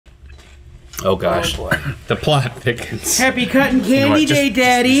Oh gosh, boy. The plot thickens. Happy Cotton Candy Day,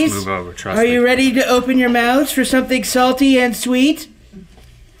 Daddies. Just move over, trust Are me. you ready to open your mouths for something salty and sweet?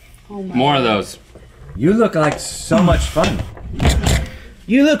 More of those. You look like so much fun.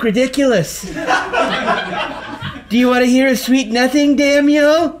 You look ridiculous. Do you want to hear a sweet nothing,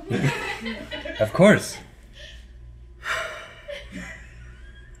 Damnyell? Of course.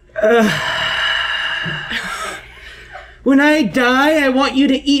 When I die, I want you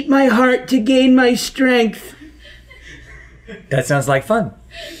to eat my heart to gain my strength. That sounds like fun.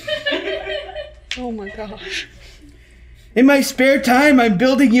 Oh my gosh. In my spare time, I'm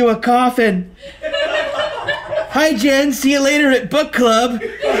building you a coffin. Hi, Jen. See you later at book club.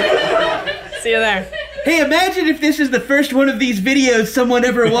 See you there. Hey, imagine if this is the first one of these videos someone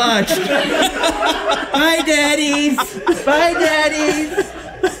ever watched. Bye, Daddies. Bye, Daddies.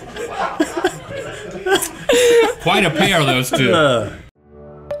 Quite a pair, those two.